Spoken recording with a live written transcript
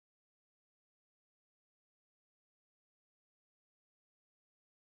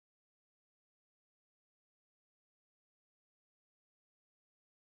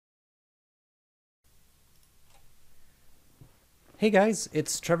Hey guys,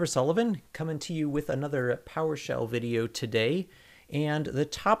 it's Trevor Sullivan coming to you with another PowerShell video today. And the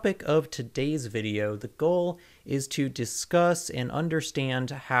topic of today's video, the goal is to discuss and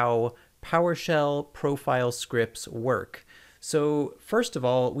understand how PowerShell profile scripts work. So first of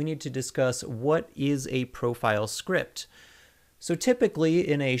all, we need to discuss what is a profile script. So typically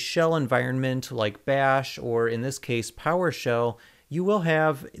in a shell environment like Bash, or in this case PowerShell, you will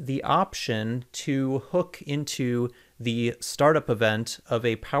have the option to hook into the startup event of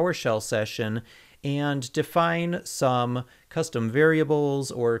a PowerShell session and define some custom variables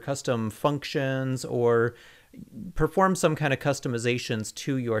or custom functions or perform some kind of customizations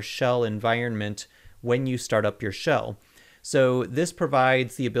to your shell environment when you start up your shell. So this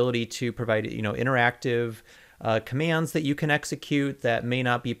provides the ability to provide, interactive commands that you can execute that may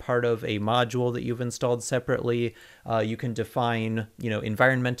not be part of a module that you've installed separately. You can define,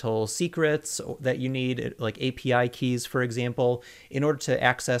 environmental secrets that you need, like API keys, for example, in order to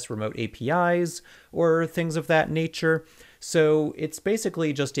access remote APIs or things of that nature. So it's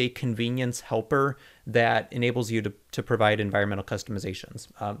basically just a convenience helper that enables you to provide environmental customizations.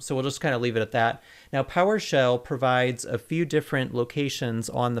 So we'll just kind of leave it at that. Now, PowerShell provides a few different locations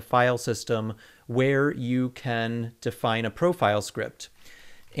on the file system where you can define a profile script.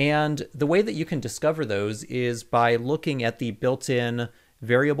 And the way that you can discover those is by looking at the built-in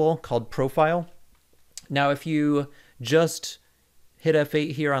variable called profile. Now, if you just hit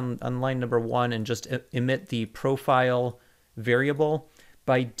F8 here on line number 1 and just emit the profile variable,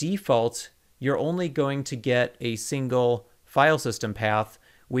 by default, you're only going to get a single file system path,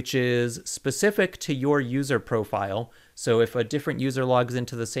 which is specific to your user profile. So if a different user logs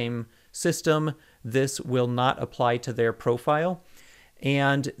into the same system, this will not apply to their profile.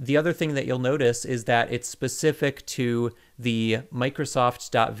 And the other thing that you'll notice is that it's specific to the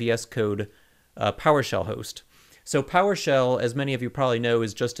Microsoft.VS Code PowerShell host. So PowerShell, as many of you probably know,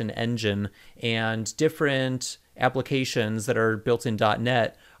 is just an engine, and different applications that are built in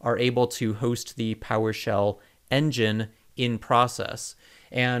 .NET are able to host the PowerShell engine in process.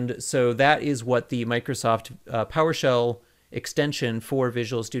 And so that is what the Microsoft PowerShell extension for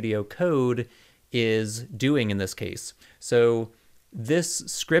Visual Studio Code is doing in this case. So this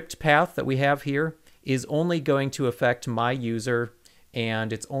script path that we have here is only going to affect my user,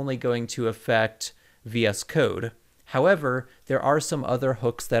 and it's only going to affect VS Code. However, there are some other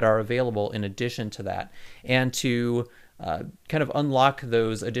hooks that are available in addition to that. And to kind of unlock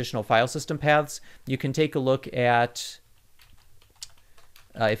those additional file system paths, you can take a look at,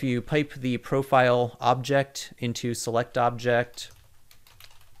 if you pipe the profile object into select object,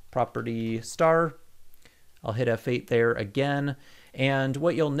 property star, I'll hit F8 there again. And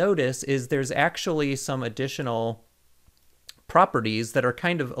what you'll notice is there's actually some additional properties that are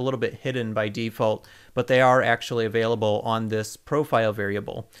kind of a little bit hidden by default, but they are actually available on this profile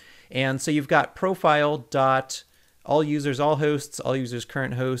variable. And so you've got profile dot all users, all hosts, all users,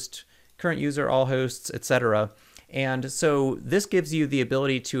 current host, current user, all hosts, etc. And so this gives you the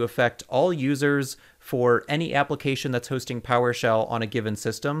ability to affect all users for any application that's hosting PowerShell on a given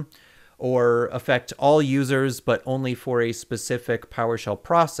system, or affect all users but only for a specific PowerShell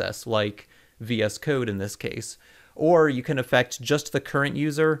process, like VS Code in this case. Or you can affect just the current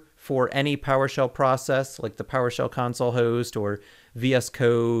user for any PowerShell process, like the PowerShell console host, or VS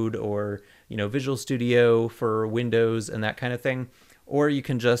Code, or Visual Studio for Windows and that kind of thing. Or you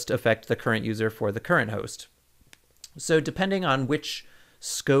can just affect the current user for the current host. So depending on which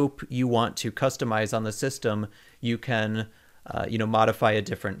scope you want to customize on the system, you can modify a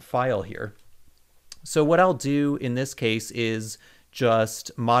different file here. So what I'll do in this case is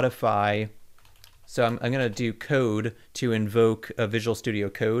just modify. So I'm going to do code to invoke a Visual Studio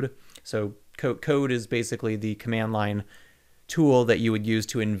Code. So code is basically the command line tool that you would use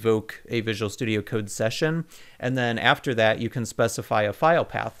to invoke a Visual Studio Code session. And then after that, you can specify a file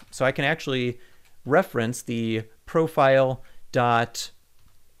path. So I can actually reference the profile dot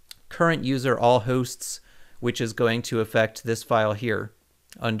current user all hosts, which is going to affect this file here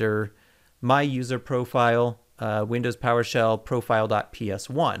under my user profile, Windows PowerShell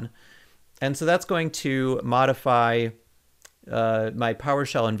profile.ps1. And so that's going to modify my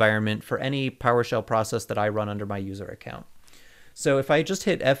PowerShell environment for any PowerShell process that I run under my user account. So if I just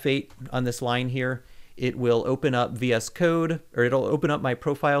hit F8 on this line here, it will open up VS Code, or it'll open up my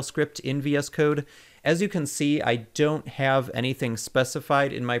profile script in VS Code. As you can see, I don't have anything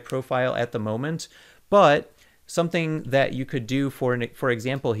specified in my profile at the moment, but something that you could do for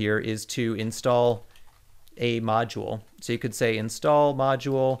example here is to install a module. So you could say install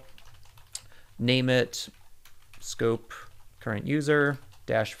module, name it scope current user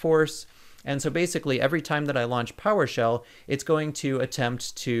dash force, And so basically every time that I launch PowerShell, it's going to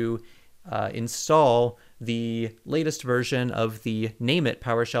attempt to install the latest version of the name it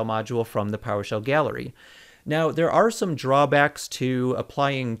PowerShell module from the PowerShell gallery. Now, there are some drawbacks to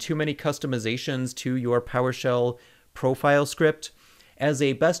applying too many customizations to your PowerShell profile script. As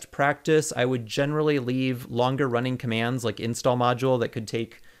a best practice, I would generally leave longer running commands like install module that could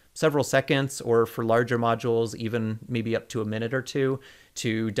take several seconds, or for larger modules, even maybe up to a minute or two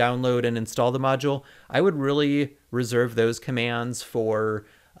to download and install the module. I would really reserve those commands for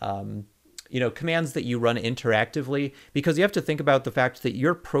commands that you run interactively, because you have to think about the fact that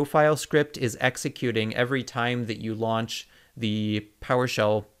your profile script is executing every time that you launch the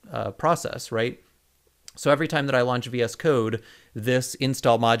PowerShell process, right? So every time that I launch VS Code, this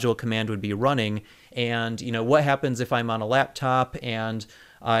install module command would be running. And, what happens if I'm on a laptop and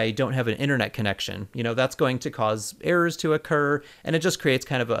I don't have an internet connection? That's going to cause errors to occur, and it just creates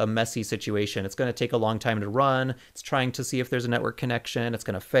kind of a messy situation. It's going to take a long time to run. It's trying to see if there's a network connection. It's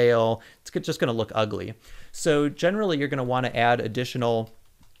going to fail. It's just going to look ugly. So generally, you're going to want to add additional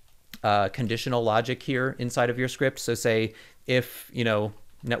conditional logic here inside of your script. So say if,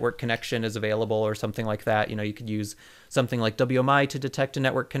 network connection is available or something like that, you could use something like WMI to detect a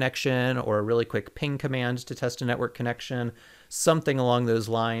network connection, or a really quick ping command to test a network connection, something along those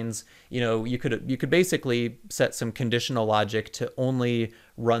lines. You could basically set some conditional logic to only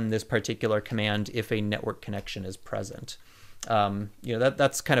run this particular command if a network connection is present.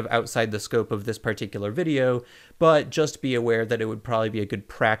 That's kind of outside the scope of this particular video, but just be aware that it would probably be a good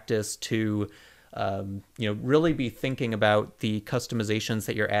practice to really be thinking about the customizations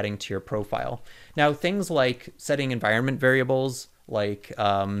that you're adding to your profile. Now, things like setting environment variables, like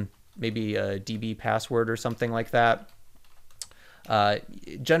maybe a DB password or something like that.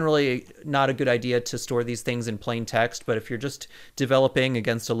 Generally not a good idea to store these things in plain text, but if you're just developing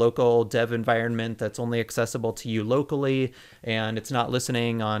against a local dev environment that's only accessible to you locally, and it's not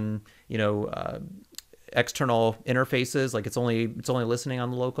listening on, external interfaces, like it's only listening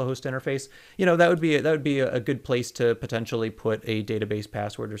on the localhost interface, that would be a good place to potentially put a database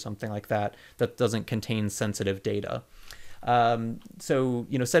password or something like that doesn't contain sensitive data. So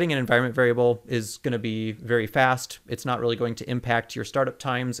setting an environment variable is going to be very fast. It's not really going to impact your startup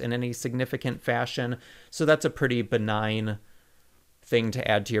times in any significant fashion. So that's a pretty benign thing to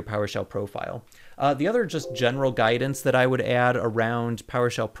add to your PowerShell profile. The other just general guidance that I would add around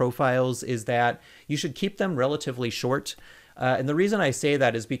PowerShell profiles is that you should keep them relatively short. And the reason I say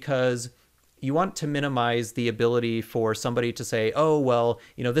that is because you want to minimize the ability for somebody to say, oh, well,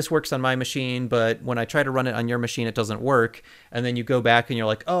 this works on my machine, but when I try to run it on your machine, it doesn't work. And then you go back and you're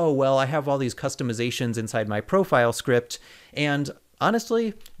like, oh, well, I have all these customizations inside my profile script. And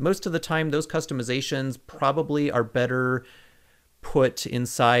honestly, most of the time, those customizations probably are better put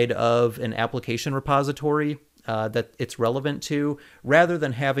inside of an application repository that it's relevant to, rather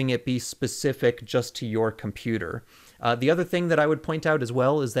than having it be specific just to your computer. The other thing that I would point out as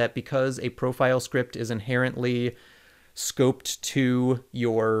well is that because a profile script is inherently scoped to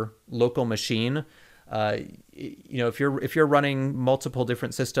your local machine, if you're running multiple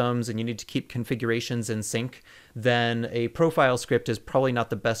different systems and you need to keep configurations in sync, then a profile script is probably not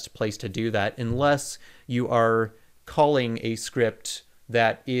the best place to do that unless you are calling a script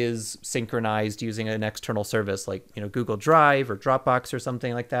that is synchronized using an external service like Google Drive or Dropbox or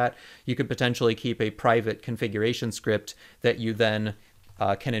something like that. You could potentially keep a private configuration script that you then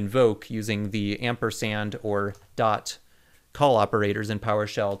can invoke using the ampersand or dot call operators in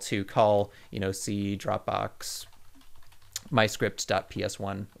PowerShell to call C Dropbox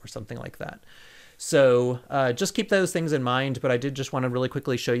myscript.ps1 or something like that. So just keep those things in mind, but I did just want to really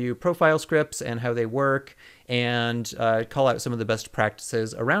quickly show you profile scripts and how they work, and call out some of the best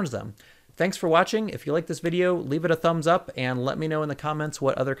practices around them. Thanks for watching. If you like this video, leave it a thumbs up and let me know in the comments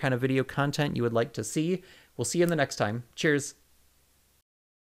what other kind of video content you would like to see. We'll see you in the next time. Cheers.